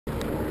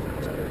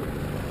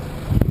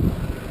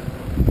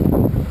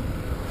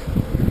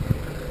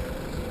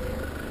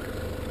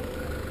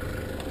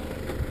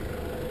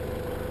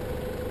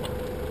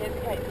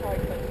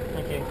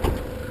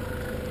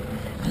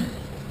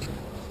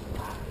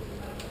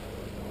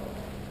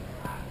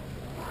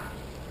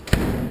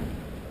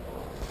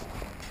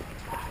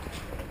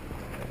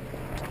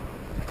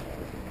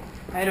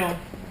How you doing?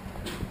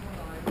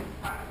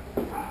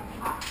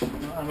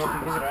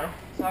 Unwelcome visitor, eh?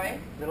 Sorry?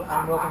 Little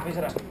unwelcome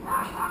visitor.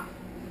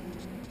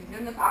 He's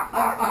in the,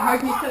 I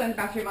hope he's still in the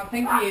bathroom. I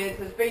think he is.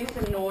 There's been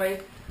some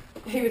noise.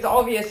 He was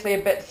obviously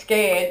a bit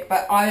scared,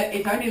 but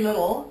he's only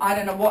little. I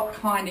don't know what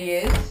kind he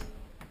is.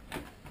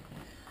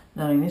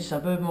 Knowing this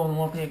suburb, more than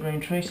likely a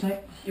green tree snake.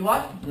 You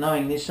what?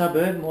 Knowing this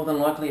suburb, more than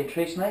likely a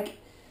tree snake.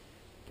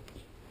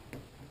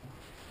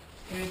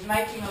 He was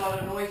making a lot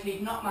of noise.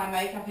 He'd knocked my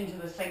makeup into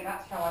the sink.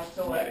 That's how I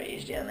saw There it. he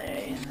is down there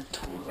in the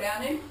toilet.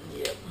 Found him?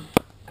 Yep.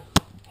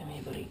 Come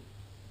here, buddy.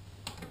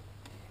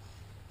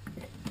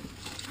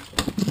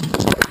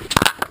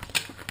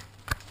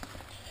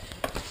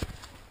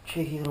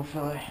 Cheeky little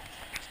fellow.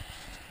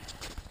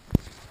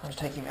 I was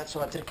taking him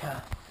outside to the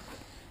car.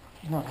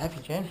 He's not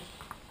happy, Jen.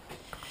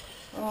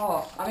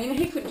 Oh, I mean,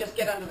 he could just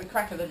get under the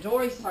crack of the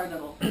door. He's so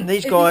little.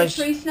 These guys. Is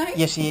he a tree snake?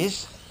 Yes, he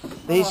is.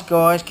 These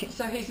guys.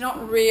 So he's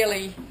not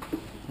really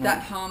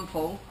that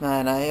harmful. No.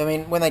 I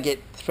mean, when they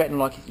get threatened,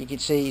 like you can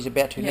see, he's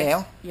about to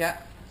now. Yeah.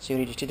 See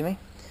what he just did to me?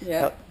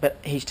 Yeah. But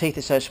his teeth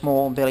are so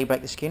small and barely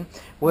break the skin.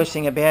 Worst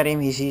thing about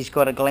him is he's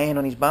got a gland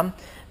on his bum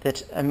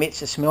that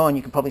emits a smell, and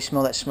you can probably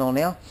smell that smell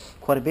now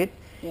quite a bit.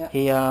 Yeah.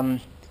 He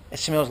it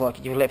smells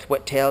like you've left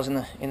wet towels in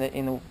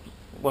the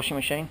washing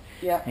machine.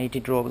 Yeah. And he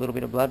did draw a little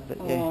bit of blood, but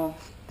yeah,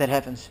 that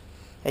happens.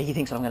 He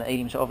thinks I'm going to eat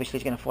him, so obviously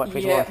he's going to fight for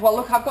his life. Well,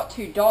 look, I've got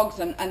 2 dogs,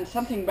 and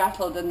something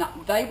rattled, and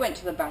they went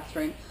to the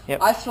bathroom.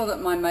 Yep. I saw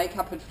that my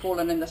makeup had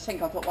fallen in the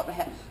sink. I thought, what the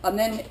heck? And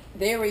then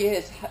there he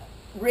is,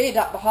 reared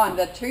up behind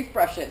the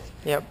toothbrushes.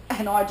 Yep.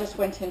 And I just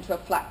went into a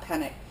flat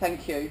panic.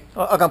 Thank you.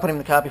 I'll go and put him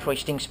in the car before he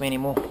stinks me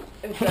anymore.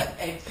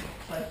 Exactly.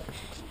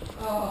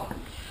 Oh.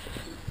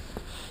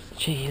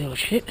 Cheeky little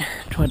shit.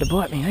 Tried to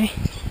bite me,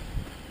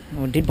 eh?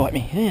 Or did bite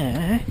me.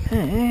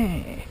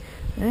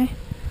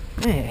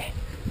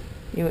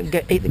 You would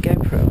go eat the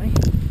GoPro, eh?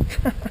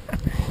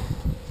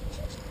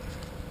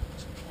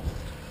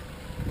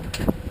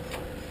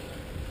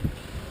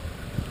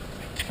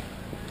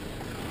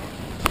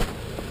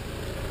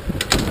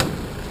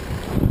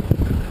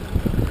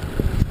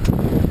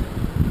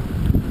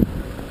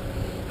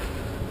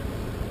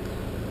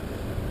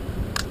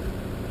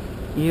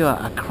 You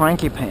are a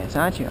cranky pants,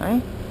 aren't you,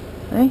 eh?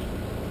 Eh?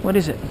 What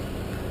is it?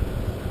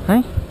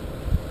 Eh?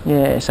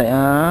 Yeah, say,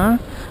 I'm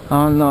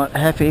not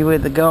happy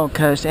with the Gold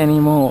Coast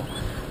anymore.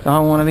 I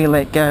want to be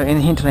let go in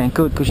the hinterland.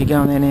 Good, because you're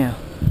going there now.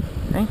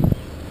 Eh?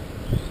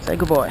 Say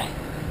goodbye.